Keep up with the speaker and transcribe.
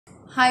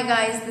Hi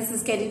guys, this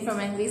is Katie from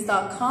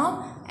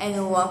English.com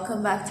and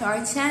welcome back to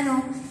our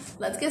channel.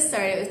 Let's get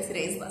started with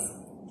today's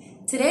lesson.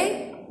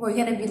 Today we're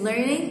going to be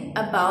learning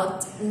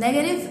about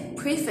negative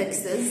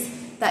prefixes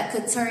that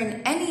could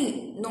turn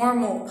any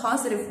normal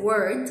positive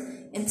word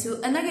into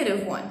a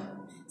negative one.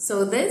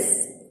 So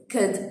this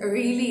could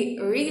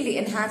really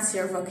enhance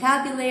your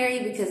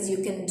vocabulary because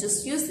you can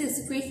just use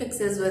these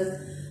prefixes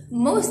with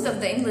most of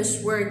the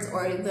English words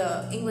or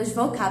the English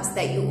vocabs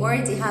that you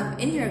already have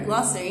in your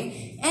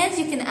glossary, and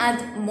you can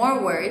add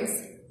more words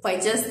by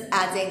just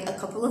adding a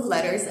couple of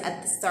letters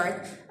at the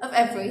start of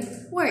every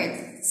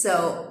word.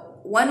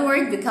 So one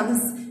word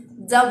becomes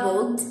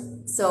doubled,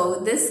 so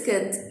this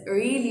could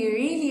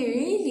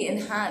really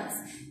enhance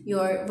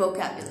your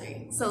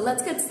vocabulary. So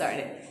let's get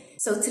started.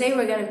 So today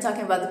we're going to be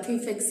talking about the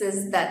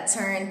prefixes that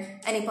turn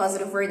any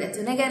positive word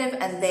into negative,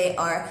 and there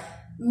are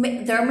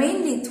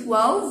mainly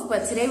 12,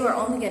 but today we're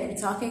only going to be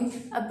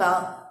talking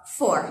about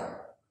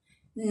 4.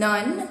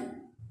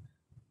 None,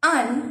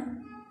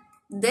 un,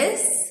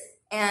 this,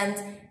 and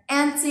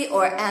anti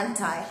or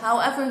anti.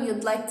 However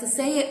you'd like to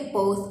say it,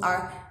 both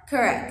are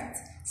correct.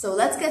 So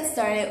let's get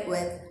started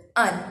with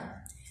un.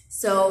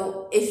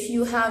 So if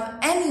you have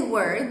any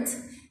word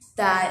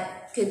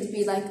that could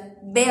be like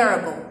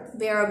bearable.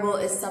 Bearable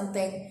is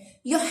something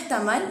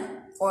yuhtamal,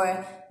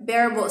 or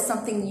bearable is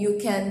something you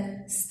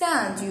can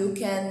stand, you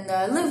can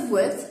live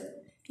with.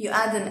 You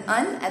add an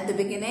un at the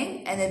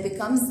beginning and it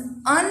becomes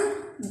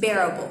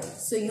unbearable.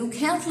 So you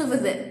can't live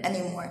with it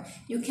anymore.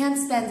 You can't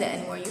stand it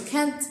anymore. You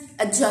can't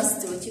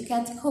adjust to it. You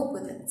can't cope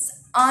with it. It's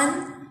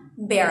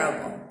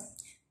unbearable.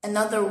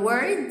 Another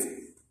word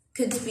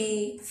could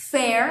be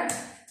fair.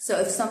 So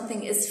if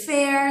something is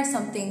fair,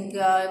 something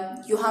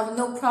you have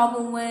no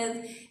problem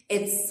with,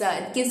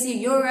 it gives you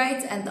your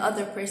right and the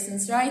other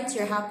person's right,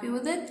 you're happy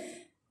with it,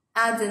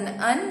 add an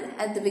un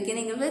at the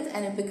beginning of it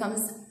and it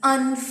becomes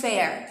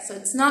unfair. So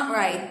it's not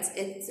right,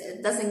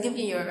 it doesn't give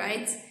you your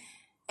rights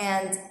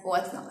and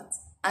whatnot.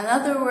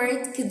 Another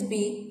word could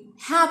be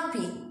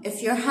happy.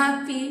 If you're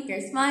happy,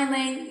 you're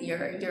smiling,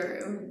 you're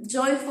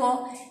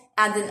joyful,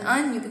 add an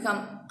un, you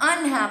become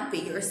unhappy,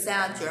 you're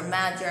sad, you're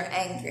mad, you're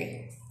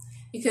angry.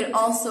 You could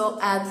also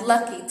add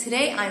lucky.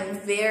 Today I'm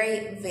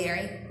very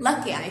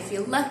lucky. I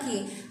feel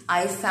lucky.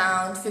 I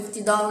found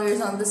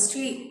 $50 on the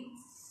street.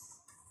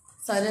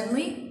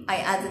 Suddenly, I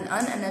add an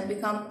un and I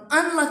become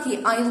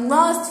unlucky. I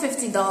lost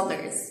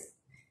 $50.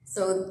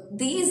 So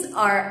these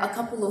are a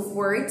couple of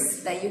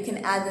words that you can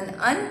add an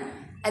un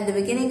at the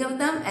beginning of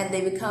them and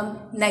they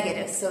become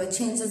negative. So it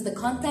changes the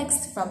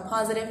context from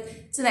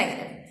positive to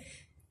negative.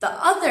 The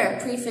other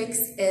prefix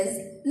is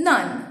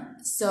none.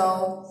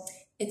 So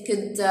it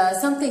could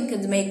something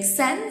could make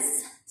sense.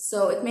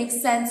 So it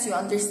makes sense, you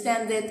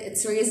understand it,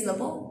 it's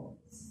reasonable.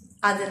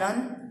 Add an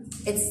un.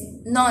 It's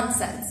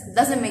nonsense. It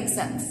doesn't make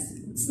sense.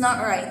 It's not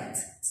right.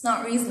 It's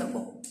not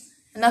reasonable.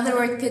 Another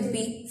word could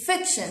be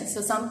fiction.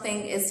 So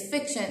something is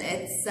fiction.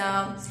 It's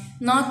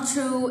not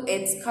true.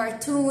 It's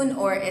cartoon,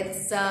 or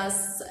it's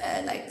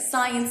like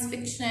science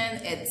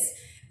fiction. It's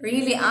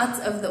really out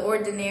of the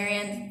ordinary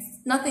and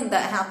nothing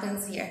that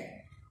happens here.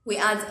 We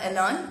add a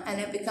non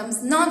and it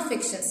becomes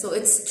non-fiction. So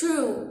it's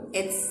true.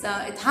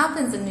 It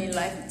happens in real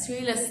life. It's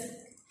realistic.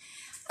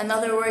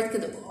 Another word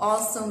could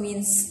also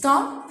mean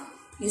stop.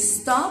 You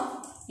stop.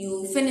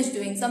 You finish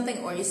doing something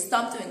or you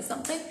stop doing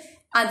something,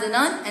 add a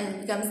non and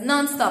it becomes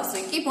non-stop. So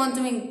you keep on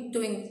doing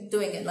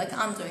it like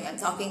I'm doing. I'm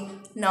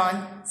talking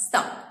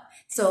non-stop.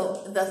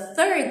 So the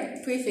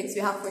third prefix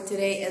we have for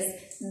today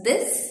is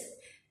this.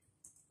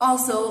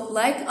 Also,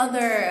 like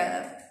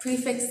other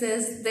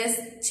prefixes,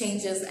 this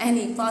changes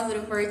any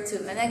positive word to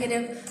a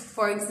negative.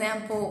 For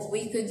example,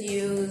 we could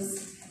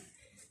use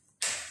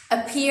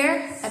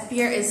appear.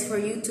 Appear is for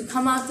you to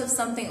come out of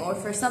something or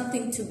for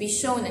something to be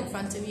shown in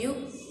front of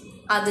you.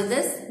 Add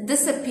this,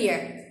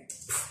 disappear.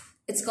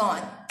 It's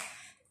gone.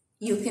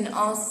 You can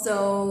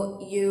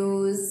also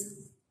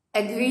use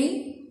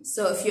agree.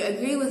 So if you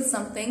agree with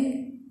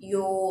something,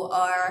 you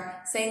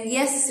are saying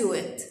yes to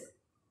it.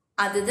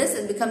 Add this,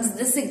 it becomes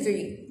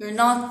disagree. You're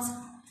not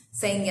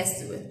saying yes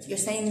to it. You're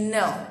saying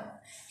no.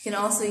 You can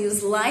also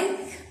use like.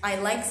 I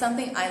like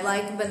something. I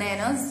like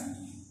bananas.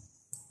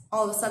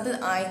 All of a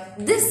sudden, I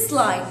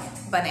dislike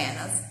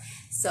bananas.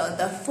 So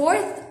the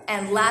fourth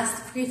and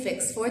last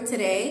prefix for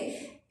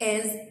today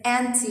is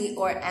anti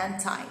or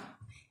anti.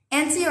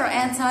 Anti or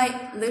anti,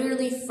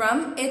 literally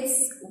from its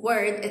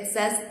word, it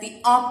says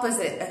the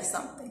opposite of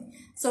something.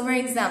 So for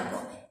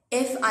example,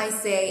 if I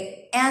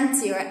say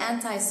anti or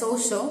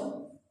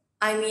anti-social,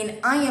 I mean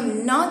I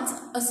am not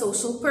a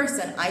social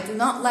person. I do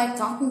not like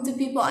talking to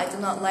people. I do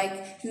not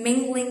like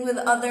mingling with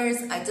others.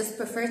 I just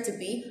prefer to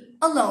be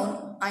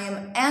alone. I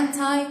am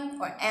anti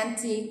or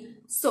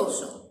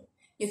anti-social.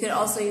 You can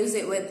also use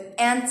it with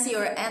anti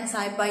or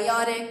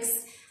antibiotics.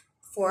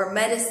 For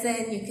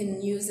medicine, you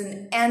can use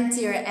an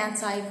anti or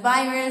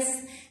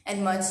antivirus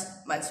and much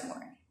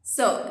more.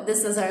 So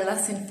this is our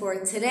lesson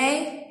for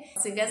today.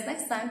 See you guys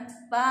next time.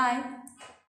 Bye.